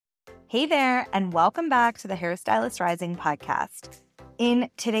Hey there, and welcome back to the Hairstylist Rising podcast. In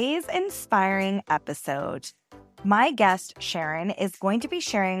today's inspiring episode, my guest, Sharon, is going to be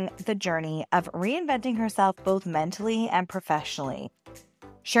sharing the journey of reinventing herself both mentally and professionally.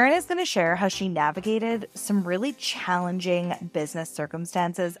 Sharon is going to share how she navigated some really challenging business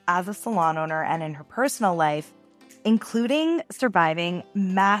circumstances as a salon owner and in her personal life, including surviving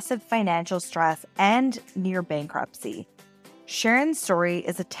massive financial stress and near bankruptcy. Sharon's story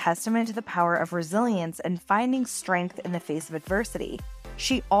is a testament to the power of resilience and finding strength in the face of adversity.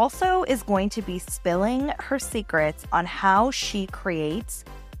 She also is going to be spilling her secrets on how she creates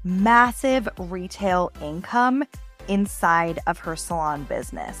massive retail income inside of her salon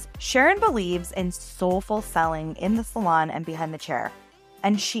business. Sharon believes in soulful selling in the salon and behind the chair,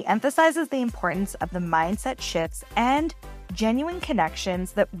 and she emphasizes the importance of the mindset shifts and genuine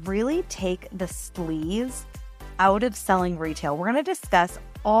connections that really take the sleaze out of selling retail. We're going to discuss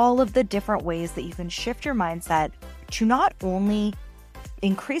all of the different ways that you can shift your mindset to not only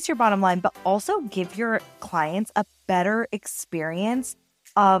increase your bottom line, but also give your clients a better experience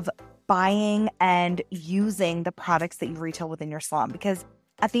of buying and using the products that you retail within your salon. Because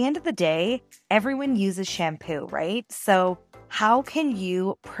at the end of the day, everyone uses shampoo, right? So how can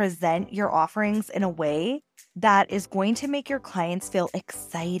you present your offerings in a way that is going to make your clients feel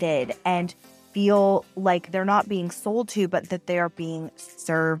excited and feel like they're not being sold to, but that they are being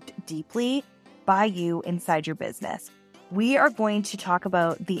served deeply by you inside your business? We are going to talk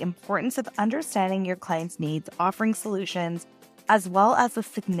about the importance of understanding your clients' needs, offering solutions, as well as the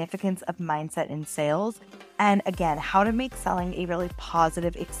significance of mindset in sales. And again, how to make selling a really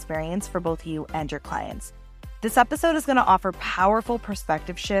positive experience for both you and your clients. This episode is going to offer powerful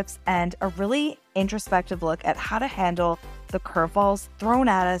perspective shifts and a really introspective look at how to handle the curveballs thrown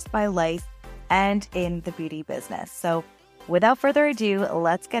at us by life and in the beauty business. So without further ado,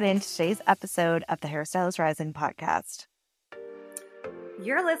 let's get into today's episode of the Hairstylist Rising podcast.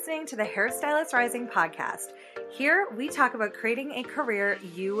 You're listening to the Hairstylist Rising podcast. Here, we talk about creating a career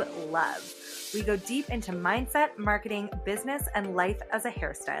you love. We go deep into mindset, marketing, business, and life as a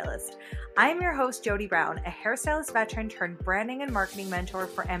hairstylist. I'm your host, Jody Brown, a hairstylist veteran turned branding and marketing mentor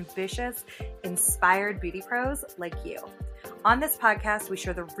for ambitious, inspired beauty pros like you. On this podcast, we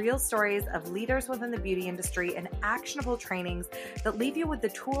share the real stories of leaders within the beauty industry and actionable trainings that leave you with the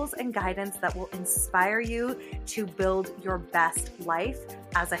tools and guidance that will inspire you to build your best life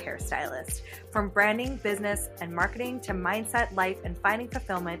as a hairstylist. From branding, business, and marketing to mindset, life, and finding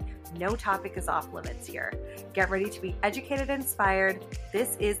fulfillment, no topic is off limits here. Get ready to be educated and inspired.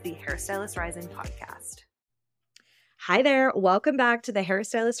 This is the Hairstylist Rising podcast. Hi there. Welcome back to the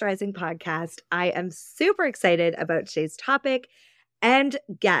Hairstylist Rising podcast. I am super excited about today's topic and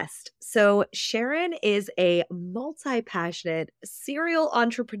guest. So Sharon is a multi-passionate serial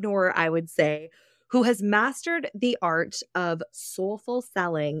entrepreneur, I would say, who has mastered the art of soulful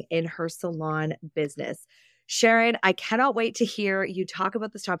selling in her salon business. Sharon, I cannot wait to hear you talk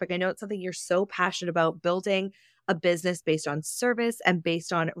about this topic. I know it's something you're so passionate about, building a business based on service and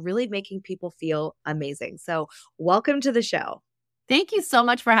based on really making people feel amazing. So welcome to the show. Thank you so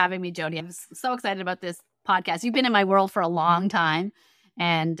much for having me, Jody. I'm so excited about this podcast. You've been in my world for a long time,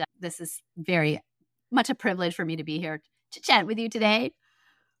 and this is very much a privilege for me to be here to chat with you today.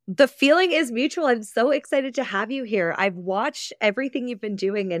 The feeling is mutual. I'm so excited to have you here. I've watched everything you've been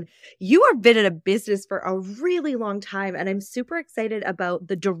doing, and you have been in a business for a really long time, and I'm super excited about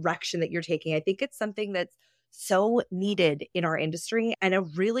the direction that you're taking. I think it's something that's so needed in our industry and a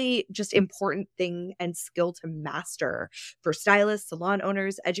really just important thing and skill to master for stylists, salon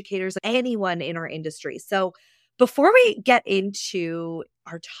owners, educators, anyone in our industry. So before we get into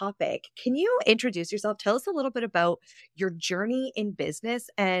our topic, can you introduce yourself? Tell us a little bit about your journey in business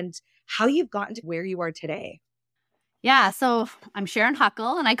and how you've gotten to where you are today. Yeah, so I'm Sharon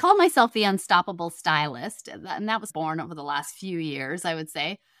Huckle, and I call myself the Unstoppable Stylist. And that was born over the last few years, I would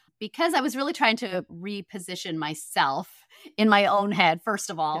say, because I was really trying to reposition myself in my own head, first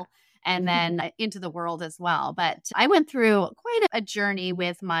of all, and then into the world as well. But I went through quite a journey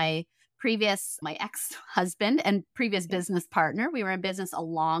with my ex-husband and previous business partner. We were in business a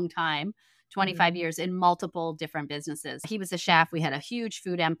long time, 25 years in multiple different businesses. He was a chef. We had a huge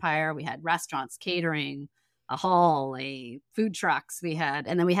food empire. We had restaurants, catering, a hall, food trucks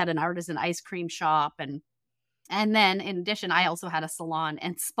and then we had an artisan ice cream shop. And then in addition, I also had a salon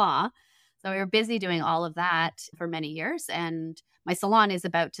and spa. So we were busy doing all of that for many years. And my salon is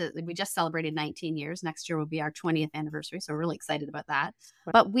we just celebrated 19 years. Next year will be our 20th anniversary. So we're really excited about that.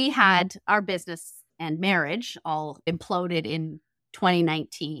 But we had our business and marriage all imploded in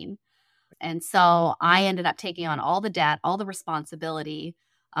 2019. And so I ended up taking on all the debt, all the responsibility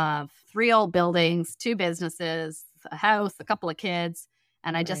of 3 old buildings, 2 businesses, a house, a couple of kids,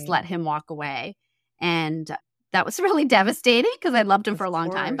 and I just Right. let him walk away. And that was really devastating because I loved him for Of a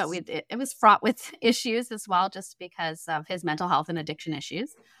long time, but course. it was fraught with issues as well, just because of his mental health and addiction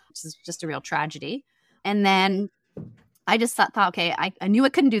issues, which is just a real tragedy. And then I just thought, okay, I knew I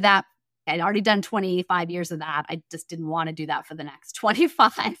couldn't do that. I'd already done 25 years of that. I just didn't want to do that for the next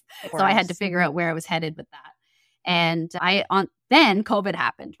 25. Of So I had to course. figure out where I was headed with that. And then COVID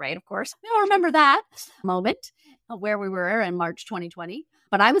happened, right? Of course, we all remember that moment where we were in March 2020.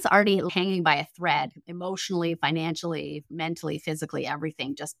 But I was already hanging by a thread emotionally, financially, mentally, physically,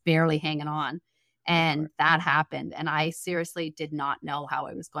 everything, just barely hanging on. And that happened. And I seriously did not know how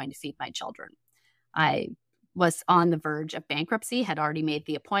I was going to feed my children. I was on the verge of bankruptcy, had already made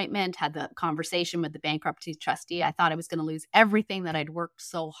the appointment, had the conversation with the bankruptcy trustee. I thought I was going to lose everything that I'd worked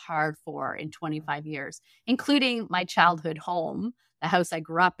so hard for in 25 years, including my childhood home, the house I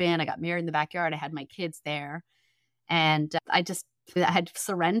grew up in. I got married in the backyard. I had my kids there. And I had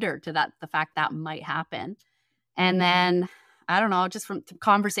surrendered to the fact that might happen. And then, I don't know, just from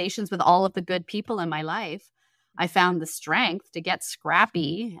conversations with all of the good people in my life, I found the strength to get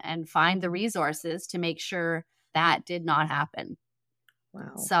scrappy and find the resources to make sure that did not happen.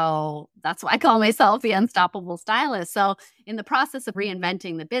 Wow. So that's why I call myself the unstoppable stylist. So in the process of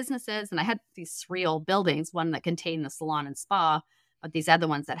reinventing the businesses, and I had these 3 old buildings, one that contained the salon and spa, but these other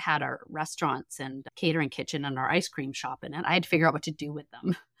ones that had our restaurants and catering kitchen and our ice cream shop in it, I had to figure out what to do with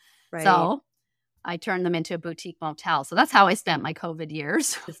them. Right. So I turned them into a boutique motel. So that's how I spent my COVID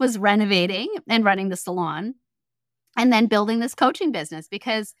years, was renovating and running the salon. And then building this coaching business,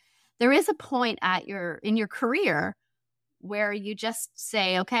 because there is a point in your career where you just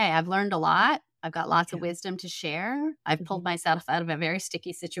say, okay, I've learned a lot. I've got lots of wisdom to share. I've pulled myself out of a very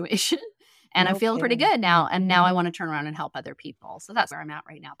sticky situation and I'm feeling pretty good now. And now I want to turn around and help other people. So that's where I'm at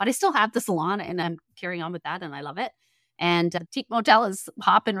right now. But I still have the salon and I'm carrying on with that and I love it. And Boutique Motel is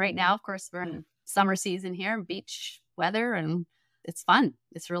hopping right now. Of course, we're in summer season here, beach weather, and it's fun.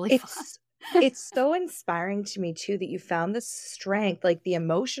 It's really fun. It's so inspiring to me too that you found the strength, like the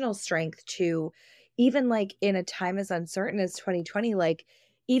emotional strength to even like in a time as uncertain as 2020, like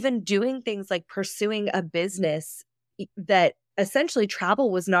even doing things like pursuing a business that essentially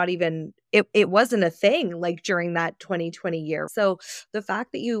travel was not even, it wasn't a thing like during that 2020 year. So the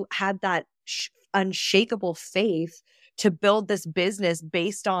fact that you had that unshakable faith to build this business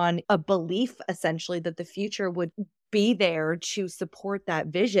based on a belief essentially that the future would be there to support that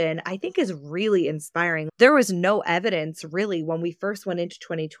vision, I think is really inspiring. There was no evidence really when we first went into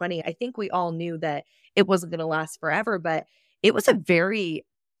 2020. I think we all knew that it wasn't going to last forever, but it was a very,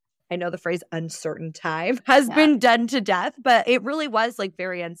 I know the phrase uncertain time has been done to death, but it really was like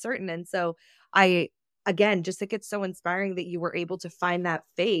very uncertain. And so again, just think it's so inspiring that you were able to find that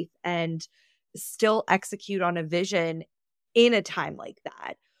faith and still execute on a vision in a time like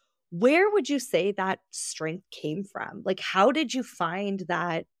that. Where would you say that strength came from? Like, how did you find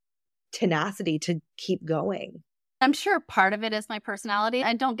that tenacity to keep going? I'm sure part of it is my personality.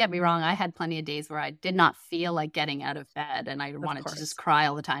 And don't get me wrong, I had plenty of days where I did not feel like getting out of bed and I wanted to just cry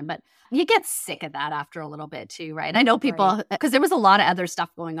all the time. But you get sick of that after a little bit too, right? I know people, because there was a lot of other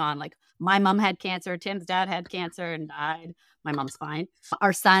stuff going on. Like my mom had cancer, Tim's dad had cancer and died. My mom's fine.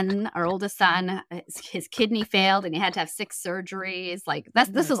 Our son, our oldest son, his kidney failed and he had to have 6 surgeries. Like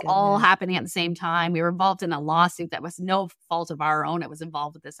this was all happening at the same time. We were involved in a lawsuit that was no fault of our own. It was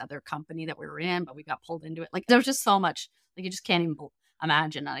involved with this other company that we were in, but we got pulled into it. Like there was just so much, like you just can't even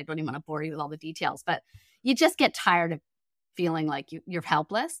imagine. And I don't even want to bore you with all the details, but you just get tired of feeling like you're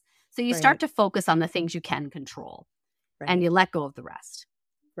helpless. So you start to focus on the things you can control and you let go of the rest.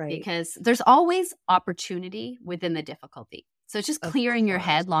 Right. Because there's always opportunity within the difficulty. So it's just clearing your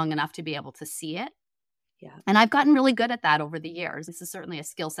head long enough to be able to see it. Yeah. And I've gotten really good at that over the years. This is certainly a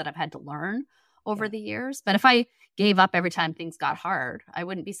skill set I've had to learn over the years. But if I gave up every time things got hard, I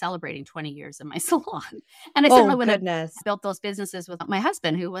wouldn't be celebrating 20 years in my salon. And I certainly wouldn't have built those businesses with my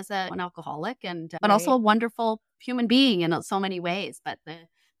husband, who was an alcoholic but also a wonderful human being in so many ways. But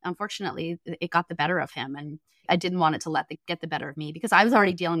unfortunately, it got the better of him. And I didn't want it to get the better of me because I was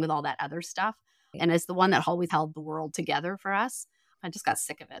already dealing with all that other stuff. And as the one that always held the world together for us, I just got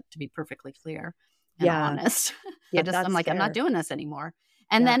sick of it, to be perfectly clear and honest. I'm like, fair. I'm not doing this anymore.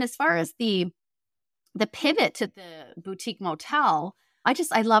 And then as far as the pivot to the boutique motel,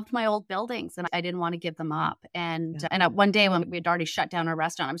 I loved my old buildings and I didn't want to give them up. And one day when we had already shut down our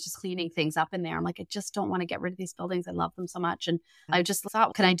restaurant, I was just cleaning things up in there. I'm like, I just don't want to get rid of these buildings. I love them so much. And I just thought,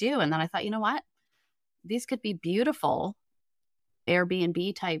 what can I do? And then I thought, you know what? These could be beautiful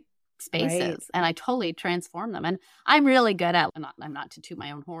Airbnb type spaces and I totally transform them. And I'm really good at, I'm not to toot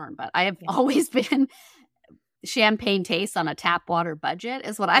my own horn, but I have always been champagne taste on a tap water budget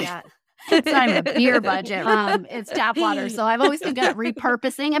is what it's not even a beer budget. It's tap water. So I've always been good at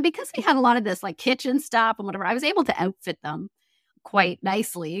repurposing. And because we had a lot of this like kitchen stuff and whatever, I was able to outfit them quite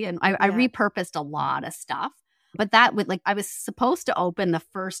nicely. And I repurposed a lot of stuff. But that would I was supposed to open the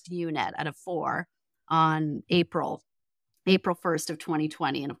first unit out of 4 on April 1st of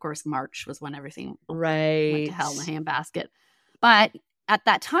 2020. And of course, March was when everything went to hell in the handbasket. But at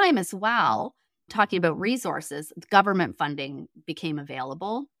that time as well, talking about resources, government funding became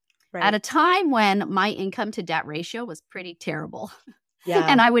available at a time when my income to debt ratio was pretty terrible. Yeah.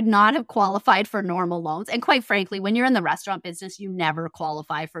 And I would not have qualified for normal loans. And quite frankly, when you're in the restaurant business, you never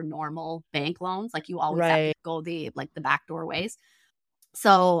qualify for normal bank loans. Like you always have to go the backdoor ways.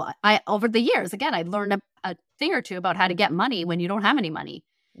 So over the years, again, I learned a thing or two about how to get money when you don't have any money.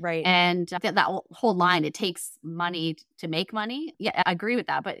 Right. And that whole line, it takes money to make money. Yeah, I agree with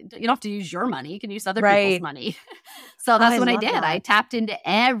that. But you don't have to use your money. You can use other people's money. So that's what I did. That. I tapped into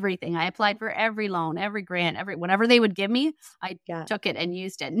everything. I applied for every loan, every grant, whatever they would give me, I took it and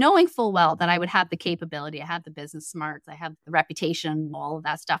used it, knowing full well that I would have the capability. I have the business smarts. I have the reputation, all of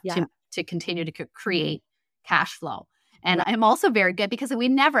that stuff to continue to create cash flow. And I'm also very good because we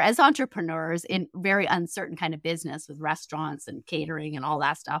never, as entrepreneurs in very uncertain kind of business with restaurants and catering and all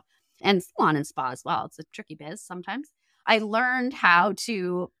that stuff, and salon and spa as well. It's a tricky biz sometimes. I learned how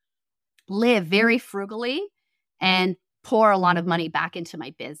to live very frugally and pour a lot of money back into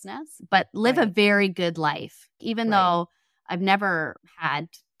my business, but live a very good life. Even though I've never had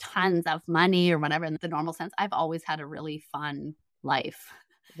tons of money or whatever in the normal sense, I've always had a really fun life.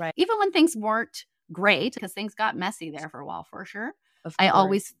 Right. Even when things weren't great, because things got messy there for a while, for sure. I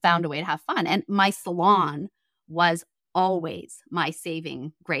always found a way to have fun. And my salon was always my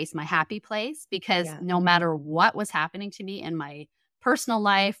saving grace, my happy place, because no matter what was happening to me in my personal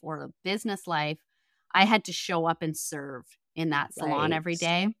life or business life, I had to show up and serve in that salon every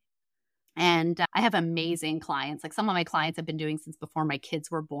day. And I have amazing clients. Like some of my clients I've been doing since before my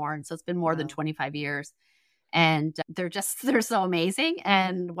kids were born. So it's been more than 25 years. And they're so amazing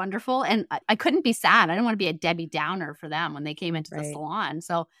and wonderful. And I couldn't be sad. I didn't want to be a Debbie Downer for them when they came into the salon.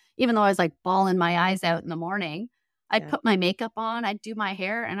 So even though I was like bawling my eyes out in the morning, I'd put my makeup on, I'd do my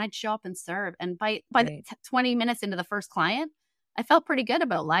hair, and I'd show up and serve. And by the 20 minutes into the first client, I felt pretty good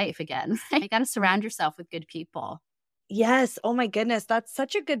about life again. You got to surround yourself with good people. Yes. Oh my goodness. That's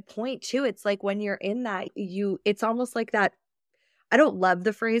such a good point too. It's like when you're in that, it's almost like that. I don't love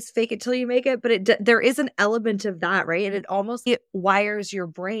the phrase fake it till you make it, but there is an element of that, right? And it wires your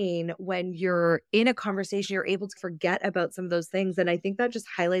brain when you're in a conversation, you're able to forget about some of those things. And I think that just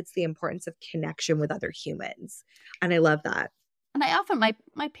highlights the importance of connection with other humans. And I love that. And I often,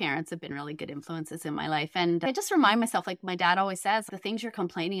 my parents have been really good influences in my life. And I just remind myself, like my dad always says, the things you're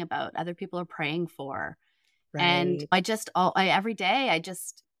complaining about, other people are praying for. Right. And every day,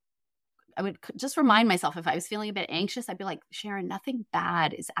 I would just remind myself if I was feeling a bit anxious, I'd be like, Sharon, nothing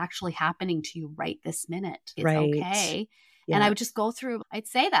bad is actually happening to you right this minute. It's okay. Yeah. And I would just go through, I'd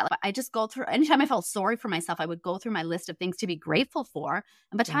say that. I just go through, anytime I felt sorry for myself, I would go through my list of things to be grateful for.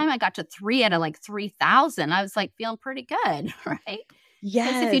 And by the time I got to 3 out of like 3,000, I was like feeling pretty good, right? Yes.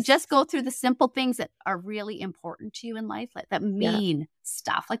 Because if you just go through the simple things that are really important to you in life, like that mean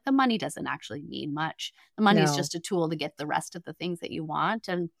stuff, like the money doesn't actually mean much. The money is just a tool to get the rest of the things that you want.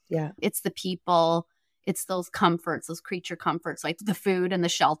 And it's the people, it's those comforts, those creature comforts, like the food and the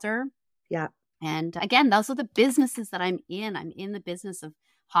shelter. Yeah. And again, those are the businesses that I'm in. I'm in the business of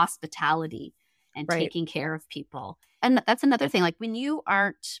hospitality and taking care of people. And that's another thing. Like when you're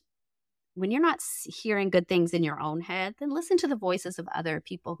not hearing good things in your own head, then listen to the voices of other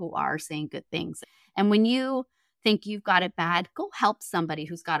people who are saying good things. And when you think you've got it bad, go help somebody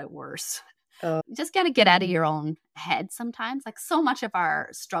who's got it worse. You just got to get out of your own head sometimes. Like so much of our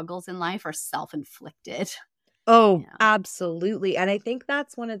struggles in life are self-inflicted. Oh, absolutely. And I think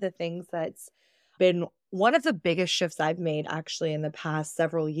that's one of the things that's been one of the biggest shifts I've made actually in the past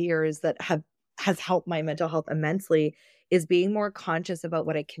several years that has helped my mental health immensely is being more conscious about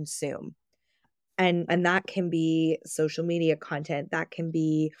what I consume. And that can be social media content. That can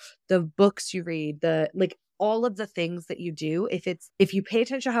be the books you read, all of the things that you do. If you pay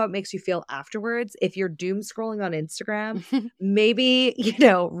attention to how it makes you feel afterwards, if you're doom scrolling on Instagram, maybe,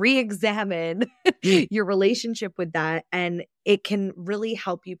 re-examine your relationship with that. And it can really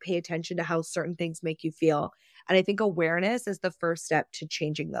help you pay attention to how certain things make you feel. And I think awareness is the first step to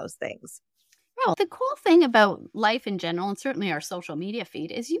changing those things. Well, the cool thing about life in general, and certainly our social media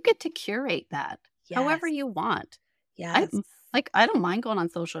feed, is you get to curate that however you want. Yes. Like, I don't mind going on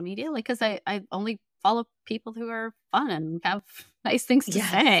social media, like, because I only follow people who are fun and have nice things to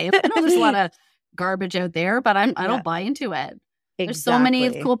Yes. say. I know there's a lot of garbage out there, but I Yeah, don't buy into it. There's so many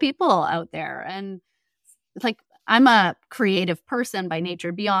exactly. cool people out there. And it's like, I'm a creative person by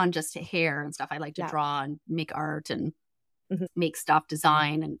nature beyond just hair and stuff. I like to Yeah. draw and make art and Mhm. make stuff,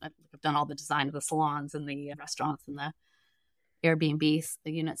 design. And I've done all the design of the salons and the restaurants and the Airbnbs,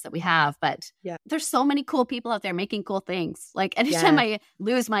 the units that we have. But Yeah. there's so many cool people out there making cool things. Like anytime Yes. I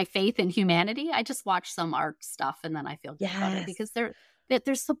lose my faith in humanity, I just watch some art stuff and then I feel good about it, Yes. because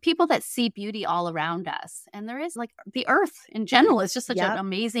there's some people that see beauty all around us. And there is, like, the earth in general is just such an Yep.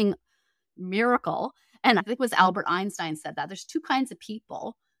 amazing miracle. And I think it was Albert Einstein said that there's two kinds of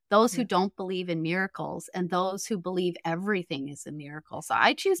people: those who Yeah. don't believe in miracles and those who believe everything is a miracle. So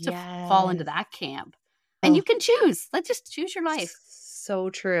I choose to fall into Yes. that camp. And you Oh, can choose. Let's just choose your life.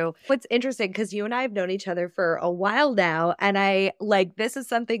 so true. What's interesting, because you and I have known each other for a while now, and this is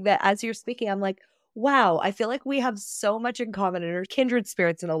something that as you're speaking, I'm like, wow, I feel like we have so much in common and are kindred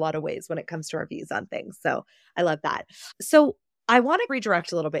spirits in a lot of ways when it comes to our views on things. So I love that. So I want to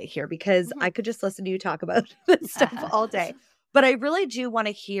redirect a little bit here, because I could just listen to you talk about this stuff all day. But I really do want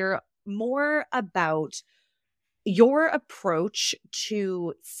to hear more about your approach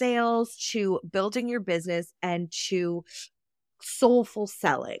to sales, to building your business, and to soulful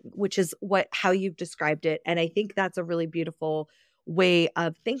selling, which is how you've described it. And I think that's a really beautiful way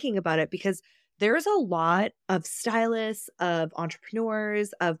of thinking about it, because there's a lot of stylists, of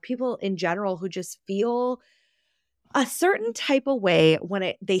entrepreneurs, of people in general who just feel a certain type of way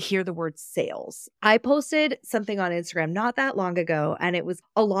when they hear the word sales. I posted something on Instagram not that long ago, and it was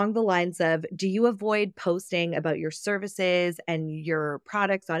along the lines of, do you avoid posting about your services and your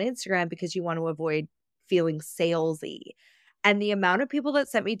products on Instagram because you want to avoid feeling salesy? And the amount of people that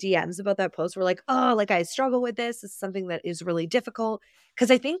sent me DMs about that post were like, oh, like, I struggle with this. It's something that is really difficult. Because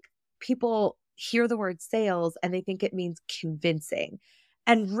I think people hear the word sales and they think it means convincing.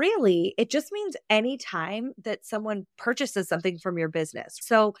 And really, it just means any time that someone purchases something from your business.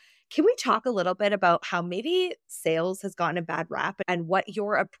 So can we talk a little bit about how maybe sales has gotten a bad rap and what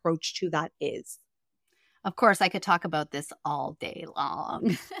your approach to that is? Of course, I could talk about this all day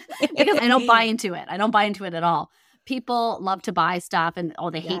long because I don't buy into it. I don't buy into it at all. People love to buy stuff and,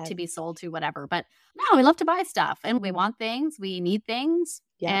 they hate Yes. to be sold to, whatever. But no, we love to buy stuff and we want things, we need things.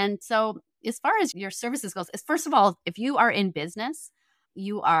 Yeah. And so as far as your services goes, first of all, if you are in business,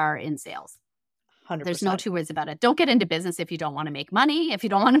 you are in sales. 100%. There's no two ways about it. Don't get into business if you don't want to make money, if you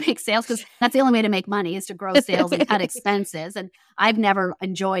don't want to make sales, because that's the only way to make money is to grow sales and cut expenses. And I've never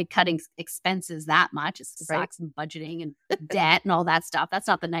enjoyed cutting expenses that much. It sucks, and budgeting and debt and all that stuff. That's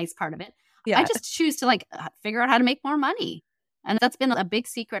not the nice part of it. Yeah. I just choose to figure out how to make more money. And that's been a big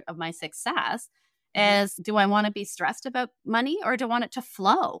secret of my success is, do I want to be stressed about money or do I want it to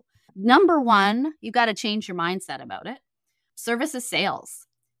flow? Number one, you got to change your mindset about it. Service is sales.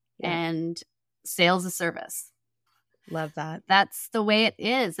 Yeah. And sales is service. Love that. That's the way it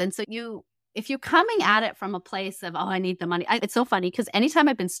is. And so if you're coming at it from a place of, I need the money. It's so funny because anytime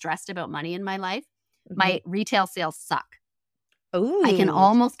I've been stressed about money in my life, my retail sales suck. Ooh. I can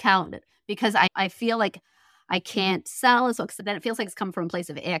almost count it because I feel like I can't sell as well, because then it feels like it's come from a place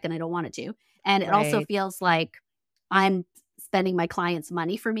of ick and I don't want it to. And it also feels like I'm spending my clients'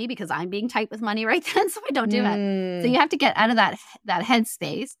 money for me because I'm being tight with money right then. So I don't do it. So you have to get out of that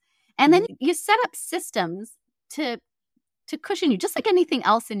headspace. And then you set up systems to cushion you, just like anything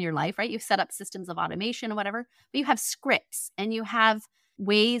else in your life, right? You set up systems of automation or whatever, but you have scripts and you have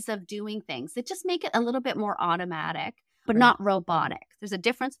ways of doing things that just make it a little bit more automatic, but not robotic. There's a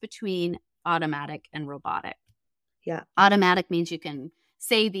difference between automatic and robotic. Yeah. Automatic means you can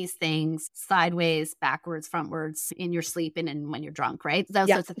say these things sideways, backwards, frontwards, in your sleep and when you're drunk, right? Those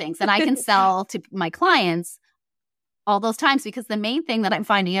sorts of things that I can sell to my clients all those times, because the main thing that I'm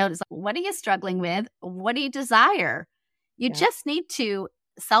finding out is, what are you struggling with? What do you desire? You just need to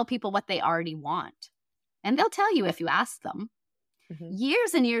sell people what they already want. And they'll tell you if you ask them.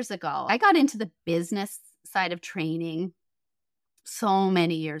 Years and years ago, I got into the business side of training so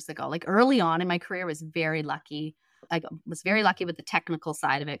many years ago. Like early on in my career, I was very lucky. I was very lucky with the technical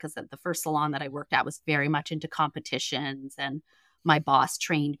side of it, because the first salon that I worked at was very much into competitions, and my boss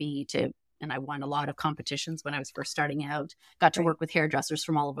trained me and I won a lot of competitions when I was first starting out. Got to work with hairdressers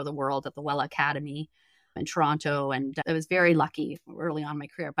from all over the world at the Wella Academy in Toronto. And I was very lucky early on in my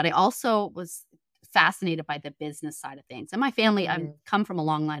career. But I also was fascinated by the business side of things. And my family, I come from a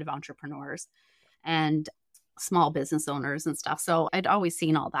long line of entrepreneurs and small business owners and stuff. So I'd always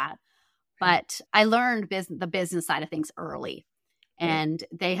seen all that. But I learned the business side of things early. and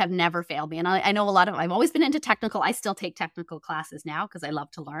they have never failed me. And I know I've always been into technical. I still take technical classes now because I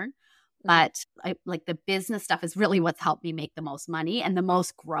love to learn. But I like the business stuff is really what's helped me make the most money and the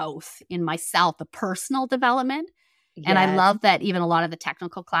most growth in myself, the personal development. Yes. And I love that even a lot of the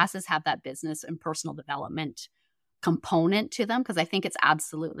technical classes have that business and personal development component to them, because I think it's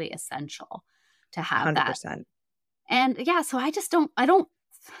absolutely essential to have 100%. that. And yeah, so I don't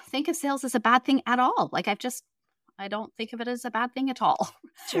think of sales as a bad thing at all. Like I don't think of it as a bad thing at all.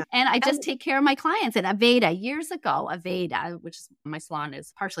 Yeah. And I just take care of my clients. And Aveda, years ago, which is my salon,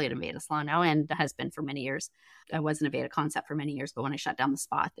 is partially an Aveda salon now and has been for many years. I was an Aveda concept for many years, but when I shut down the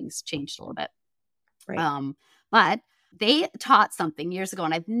spa, things changed a little bit. Right. But they taught something years ago,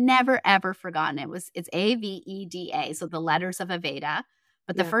 and I've never, ever forgotten it. It's AVEDA, so the letters of Aveda.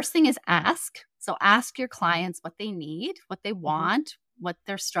 But the first thing is ask. So ask your clients what they need, what they want, what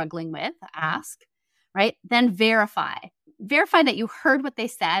they're struggling with. Ask. Right? Then verify. Verify that you heard what they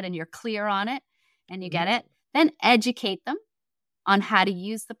said and you're clear on it and you get it. Then educate them on how to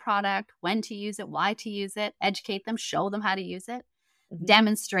use the product, when to use it, why to use it. Educate them, show them how to use it.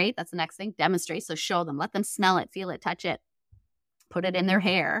 Demonstrate. That's the next thing. Demonstrate. So show them, let them smell it, feel it, touch it, put it in their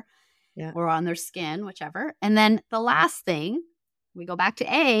hair or on their skin, whichever. And then the last thing, we go back to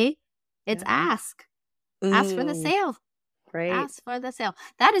A, it's ask. Ask for the sale. Right. Ask for the sale.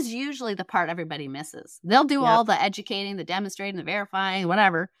 That is usually the part everybody misses. They'll do all the educating, the demonstrating, the verifying,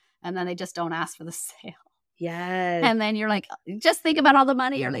 whatever, and then they just don't ask for the sale. Yes. And then you're like, just think about all the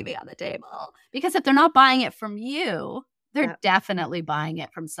money you're leaving on the table. Because if they're not buying it from you, they're definitely buying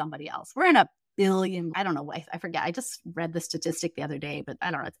it from somebody else. We're in a billion, I don't know, I forget. I just read the statistic the other day, but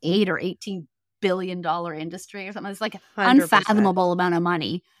I don't know, it's $8 or $18 billion industry or something. It's like an 100%. unfathomable amount of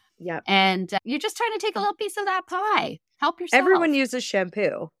money. Yeah. And you're just trying to take a little piece of that pie. Help yourself. Everyone uses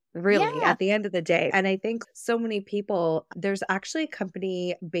shampoo, really, at the end of the day. And I think so many people, there's actually a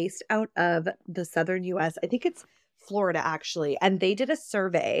company based out of the southern US. I think it's Florida, actually. And they did a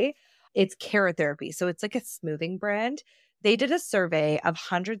survey. It's Therapy. So it's like a smoothing brand. They did a survey of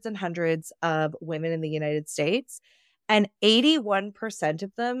hundreds and hundreds of women in the United States. And 81%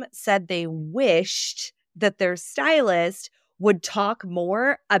 of them said they wished that their stylist would talk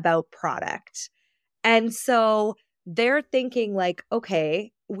more about product. And so they're thinking like,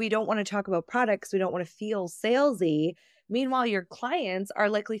 okay, we don't want to talk about products. We don't want to feel salesy. Meanwhile, your clients are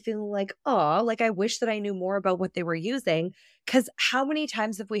likely feeling like, oh, like I wish that I knew more about what they were using. Because how many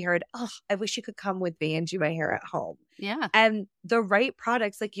times have we heard, oh, I wish you could come with me and do my hair at home. Yeah. And the right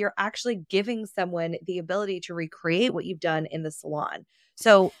products, like you're actually giving someone the ability to recreate what you've done in the salon.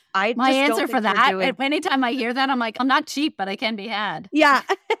 So my answer for that, anytime I hear that, I'm like, I'm not cheap, but I can be had. Yeah.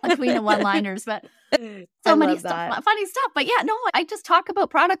 Like Queen of One-Liners, but so many stuff, funny stuff. But yeah, no, I just talk about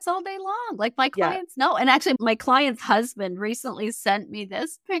products all day long. Like my clients know. And actually my client's husband recently sent me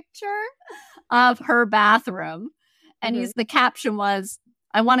this picture of her bathroom. And the caption was,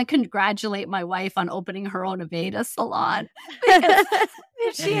 I want to congratulate my wife on opening her own Aveda salon. Because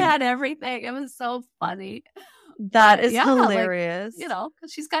she had everything. It was so funny. That is hilarious. Like,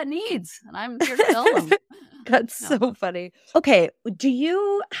 because she's got needs and I'm here to fill them. That's so funny. Okay. Do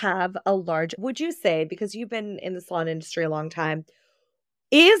you have would you say, because you've been in the salon industry a long time,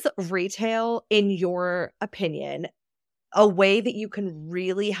 is retail, in your opinion, a way that you can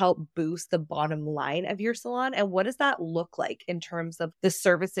really help boost the bottom line of your salon? And what does that look like in terms of the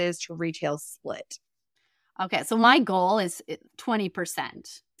services to retail split? Okay, so my goal is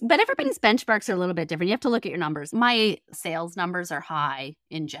 20%. But everybody's benchmarks are a little bit different. You have to look at your numbers. My sales numbers are high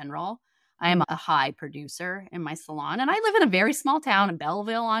in general. I am a high producer in my salon. And I live in a very small town in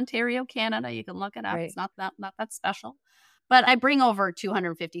Belleville, Ontario, Canada. You can look it up. Right. It's not that special. But I bring over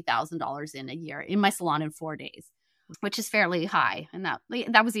 $250,000 in a year in my salon in 4 days, which is fairly high. And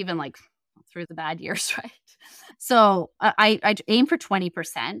that was even like through the bad years, right? So I aim for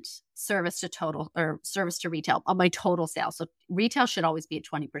 20% service to retail of my total sales. So retail should always be at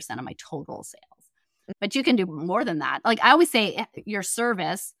 20% of my total sales. But you can do more than that. Like I always say, your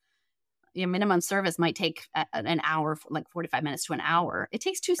minimum service might take an hour, like 45 minutes to an hour. It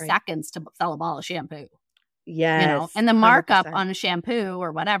takes 2 seconds to sell a bottle of shampoo. Yes. And the markup 100%. On a shampoo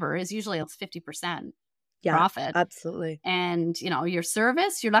or whatever is usually 50%. Profit. Absolutely. And, your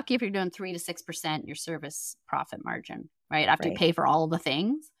service, you're lucky if you're doing 3 to 6% your service profit margin, right? After you pay for all the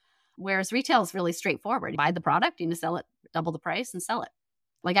things. Whereas retail is really straightforward. You buy the product, you need to sell it, double the price and sell it.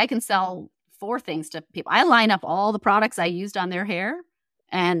 Like I can sell 4 things to people. I line up all the products I used on their hair.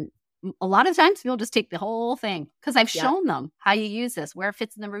 And a lot of times people just take the whole thing because I've shown them how you use this, where it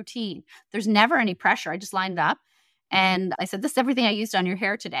fits in the routine. There's never any pressure. I just lined it up and I said, this is everything I used on your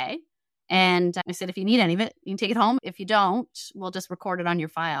hair today. And I said, if you need any of it, you can take it home. If you don't, we'll just record it on your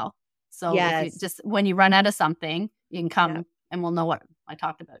file. So if you just, when you run out of something, you can come and we'll know what I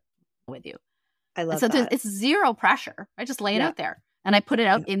talked about with you. I love and so that. It's zero pressure. I just lay it out there and I put it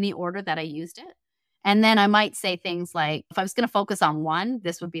out in the order that I used it. And then I might say things like, if I was going to focus on one,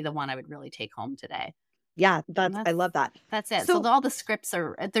 this would be the one I would really take home today. Yeah, I love that. That's it. So all the scripts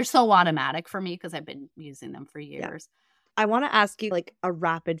they're so automatic for me because I've been using them for years. I want to ask you like a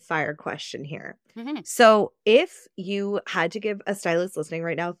rapid fire question here. Mm-hmm. So if you had to give a stylist listening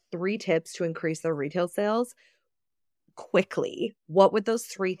right now 3 tips to increase their retail sales quickly, what would those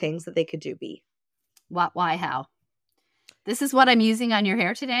 3 things that they could do be? What, why, how? This is what I'm using on your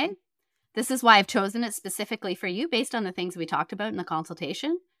hair today. This is why I've chosen it specifically for you based on the things we talked about in the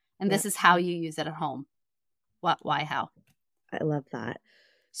consultation. And this is how you use it at home. What, why, how? I love that.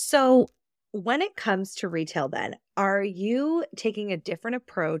 So when it comes to retail then, are you taking a different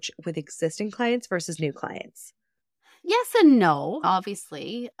approach with existing clients versus new clients? Yes and no.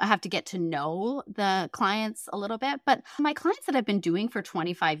 Obviously, I have to get to know the clients a little bit. But my clients that I've been doing for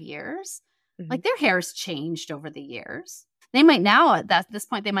 25 years, like their hair's changed over the years. They might now, at this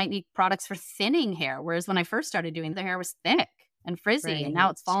point, they might need products for thinning hair. Whereas when I first started doing, their hair was thick and frizzy and now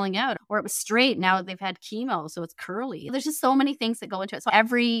it's falling out. Or it was straight. Now they've had chemo, so it's curly. There's just so many things that go into it. So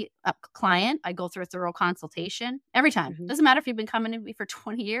every client, I go through a thorough consultation every time. Doesn't matter if you've been coming to me for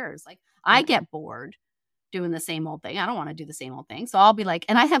 20 years. Like I get bored doing the same old thing. I don't want to do the same old thing. So I'll be like,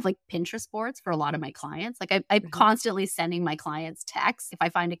 and I have like Pinterest boards for a lot of my clients. Like I'm constantly sending my clients texts. If I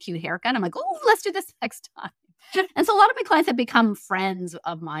find a cute haircut, I'm like, oh, let's do this next time. And so a lot of my clients have become friends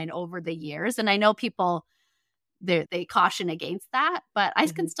of mine over the years. And I know people, they caution against that, but I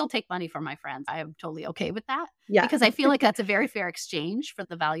can still take money from my friends. I am totally okay with that because I feel like that's a very fair exchange for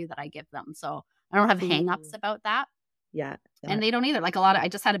the value that I give them. So I don't have hangups about that. Yeah. And they don't either. Like I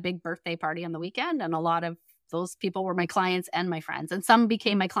just had a big birthday party on the weekend and a lot of those people were my clients and my friends. And some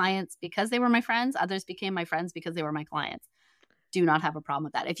became my clients because they were my friends. Others became my friends because they were my clients. Do not have a problem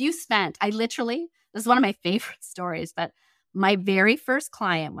with that. If you spent, this is one of my favorite stories, but my very first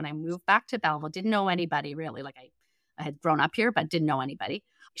client when I moved back to Belleville, didn't know anybody really. Like I had grown up here, but didn't know anybody.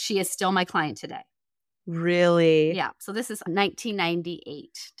 She is still my client today. Really? Yeah. So this is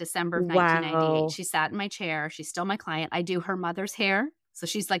 1998, December of 1998. She sat in my chair. She's still my client. I do her mother's hair. So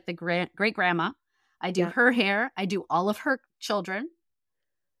she's like the great grandma. I do her hair. I do all of her children.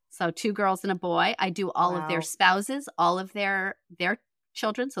 So 2 girls and a boy. I do all of their spouses, all of their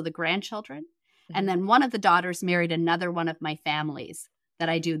children, so the grandchildren. And then one of the daughters married another one of my families that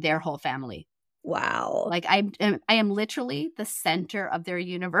I do their whole family. Wow. Like I am literally the center of their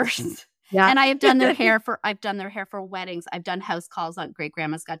universe. Yeah. And I have done their hair for weddings. I've done house calls on great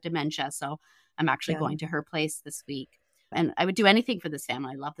grandma's got dementia. So I'm actually going to her place this week. And I would do anything for this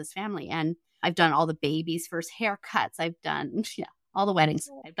family. I love this family. And I've done all the babies' first haircuts. I've done all the weddings.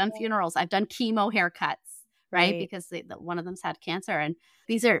 I've done funerals. I've done chemo haircuts, right? Because one of them's had cancer. And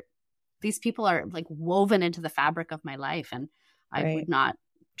these people are like woven into the fabric of my life. And I would not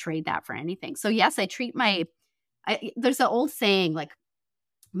trade that for anything. So yes, I treat there's an old saying like,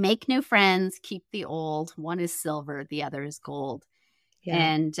 make new friends, keep the old. One is silver, the other is gold. Yeah.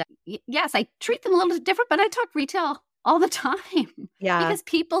 And yes, I treat them a little different, but I talk retail all the time. Yeah. Because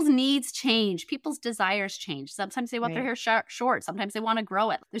people's needs change. People's desires change. Sometimes they want their hair short. Sometimes they want to grow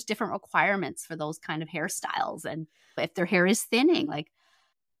it. There's different requirements for those kind of hairstyles. And if their hair is thinning, like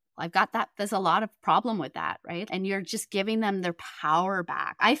I've got that. There's a lot of problem with that, right? And you're just giving them their power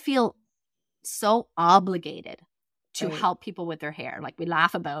back. I feel so obligated to help people with their hair. Like we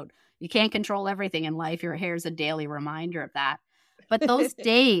laugh about, you can't control everything in life. Your hair is a daily reminder of that. But those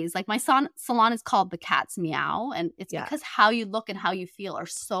days, like my salon is called the Cat's Meow. And it's because how you look and how you feel are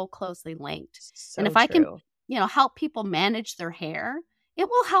so closely linked. So and if I can, help people manage their hair, it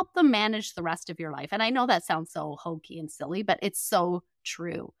will help them manage the rest of your life. And I know that sounds so hokey and silly, but it's so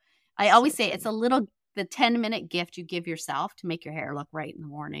true. I always say it's the 10-minute gift you give yourself to make your hair look right in the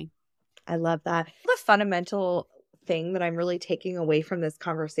morning. I love that. The fundamental thing that I'm really taking away from this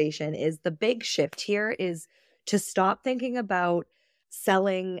conversation is the big shift here is to stop thinking about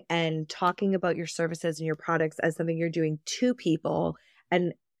selling and talking about your services and your products as something you're doing to people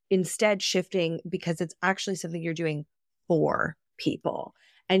and instead shifting because it's actually something you're doing for people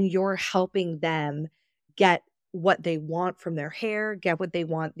and you're helping them get what they want from their hair, get what they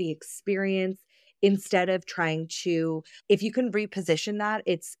want, the experience, instead of trying to, if you can reposition that,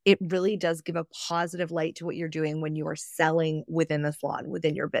 it really does give a positive light to what you're doing when you are selling within the salon,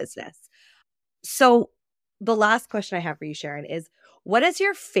 within your business. So the last question I have for you, Sharon, is what is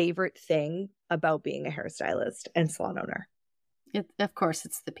your favorite thing about being a hairstylist and salon owner? Of course,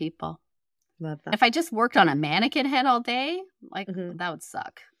 it's the people. Love that. If I just worked on a mannequin head all day, like that would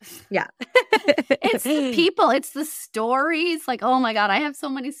suck. Yeah. It's the people, it's the stories. Like, oh my God, I have so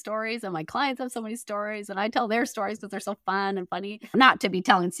many stories and my clients have so many stories and I tell their stories because they're so fun and funny. Not to be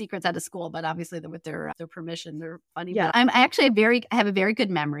telling secrets out of school, but obviously with their permission, they're funny. Yeah. But I actually have a very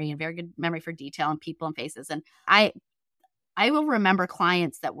good memory and very good memory for detail and people and faces. And I will remember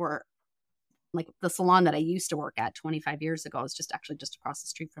clients that were like the salon that I used to work at 25 years ago is just across the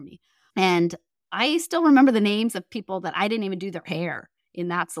street from me. And I still remember the names of people that I didn't even do their hair in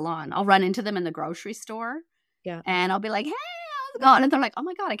that salon. I'll run into them in the grocery store. Yeah. And I'll be like, hey, how's it going? And they're like, oh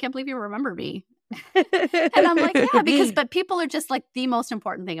my God, I can't believe you remember me. And I'm like, yeah, but people are just like the most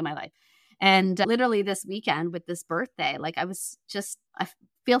important thing in my life. And literally this weekend with this birthday, like I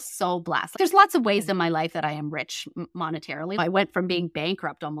feel so blessed. There's lots of ways in my life that I am rich monetarily. I went from being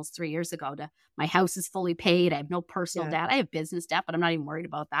bankrupt almost 3 years ago to my house is fully paid. I have no personal debt. I have business debt, but I'm not even worried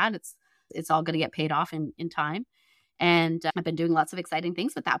about that. It's all going to get paid off in time. And I've been doing lots of exciting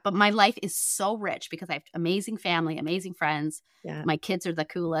things with that. But my life is so rich because I have amazing family, amazing friends. Yeah. My kids are the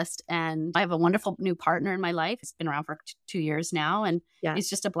coolest. And I have a wonderful new partner in my life. It's been around for 2 years now. And it's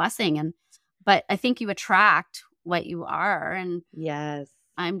just a blessing. But I think you attract what you are. And yes,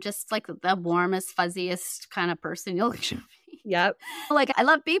 I'm just like the warmest, fuzziest kind of person you'll ever be. Yep. Like I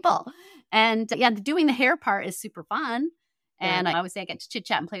love people. And doing the hair part is super fun. And I always say I get to chit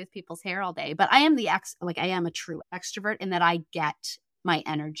chat and play with people's hair all day. But I am I am a true extrovert in that I get my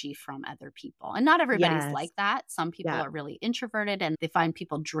energy from other people. And not everybody's like that. Some people are really introverted and they find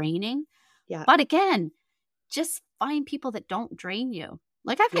people draining. Yeah. But again, just find people that don't drain you.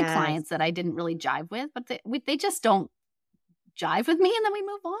 Like I've had clients that I didn't really jive with, but they just don't jive with me and then we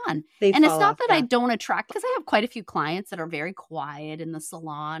move on. And it's not that I don't attract, because I have quite a few clients that are very quiet in the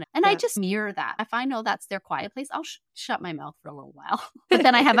salon and I just mirror that. If I know that's their quiet place, I'll shut my mouth for a little while. But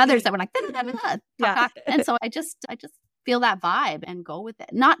then I have others that were like, and so I just feel that vibe and go with it.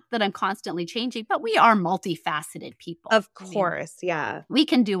 Not that I'm constantly changing, but we are multifaceted people. Of course. We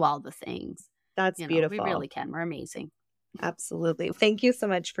can do all the things. That's beautiful. We really can. We're amazing. Absolutely. Thank you so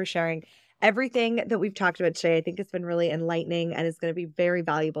much for sharing everything that we've talked about today. I think it's been really enlightening and is going to be very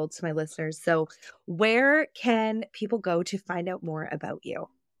valuable to my listeners. So where can people go to find out more about you?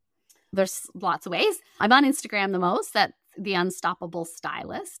 There's lots of ways. I'm on Instagram the most, at The Unstoppable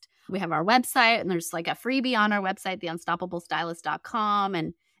Stylist. We have our website and there's like a freebie on our website, theunstoppablestylist.com.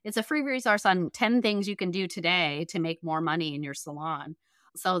 And it's a free resource on 10 things you can do today to make more money in your salon.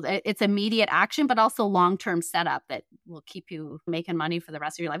 So it's immediate action, but also long-term setup that will keep you making money for the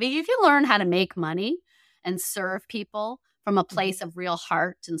rest of your life. If you learn how to make money and serve people from a place of real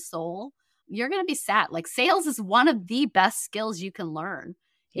heart and soul, you're going to be set. Like sales is one of the best skills you can learn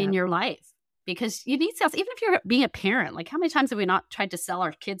in your life because you need sales. Even if you're being a parent, like how many times have we not tried to sell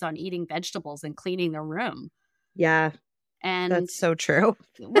our kids on eating vegetables and cleaning their room? Yeah. And that's so true.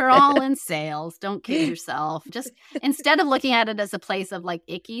 We're all in sales. Don't kid yourself. Just instead of looking at it as a place of like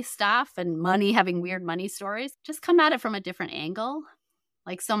icky stuff and money, having weird money stories, just come at it from a different angle.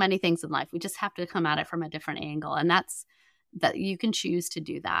 Like so many things in life, we just have to come at it from a different angle. And that's that you can choose to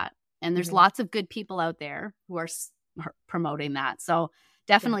do that. And there's lots of good people out there who are promoting that. So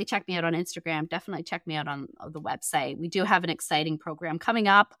definitely check me out on Instagram. Definitely check me out on the website. We do have an exciting program coming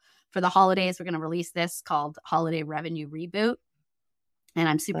up. For the holidays, we're going to release this called Holiday Revenue Reboot. And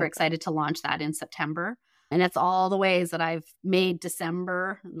I'm super excited to launch that in September. And it's all the ways that I've made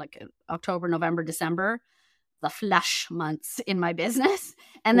December, like October, November, December, the flush months in my business.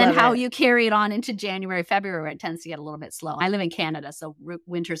 And then how you carry it on into January, February, where it tends to get a little bit slow. I live in Canada, so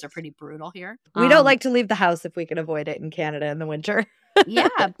winters are pretty brutal here. We don't like to leave the house if we can avoid it in Canada in the winter. Yeah,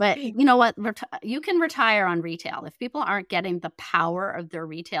 but you know what? You can retire on retail. If people aren't getting the power of their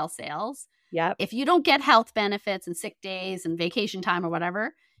retail sales, if you don't get health benefits and sick days and vacation time or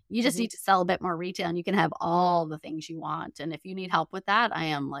whatever, you just need to sell a bit more retail and you can have all the things you want. And if you need help with that, I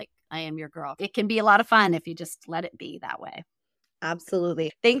am your girl. It can be a lot of fun if you just let it be that way.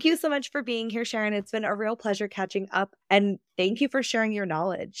 Absolutely. Thank you so much for being here, Sharon. It's been a real pleasure catching up. And thank you for sharing your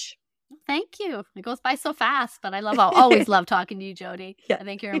knowledge. Thank you. It goes by so fast, but I'll always love talking to you, Jody. I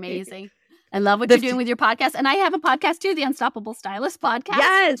think you're amazing. I love what you're doing with your podcast. And I have a podcast too, the Unstoppable Stylist podcast.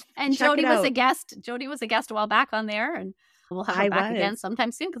 Yes. And Jody was a guest. Jody was a guest a while back on there. And we'll have her back again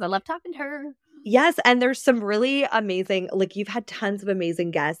sometime soon because I love talking to her. Yes. And there's some really amazing, like you've had tons of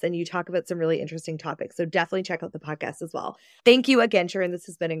amazing guests and you talk about some really interesting topics. So definitely check out the podcast as well. Thank you again, Sharon. This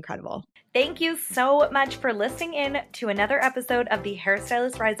has been incredible. Thank you so much for listening in to another episode of the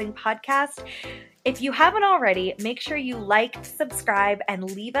Hairstylist Rising podcast. If you haven't already, make sure you like, subscribe, and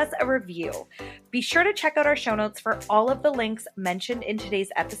leave us a review. Be sure to check out our show notes for all of the links mentioned in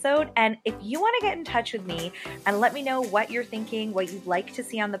today's episode. And if you want to get in touch with me and let me know what you're thinking, what you'd like to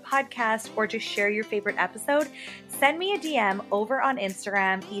see on the podcast, or just share your favorite episode, send me a DM over on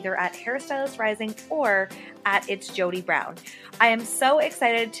Instagram, either at Hairstylist Rising or at It's Jody Brown. I am so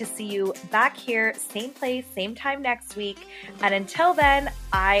excited to see you back here, same place, same time next week. And until then,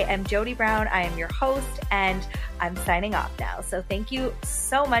 I am Jody Brown. I am your host, and I'm signing off now. So thank you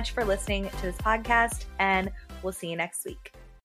so much for listening to this podcast, and we'll see you next week.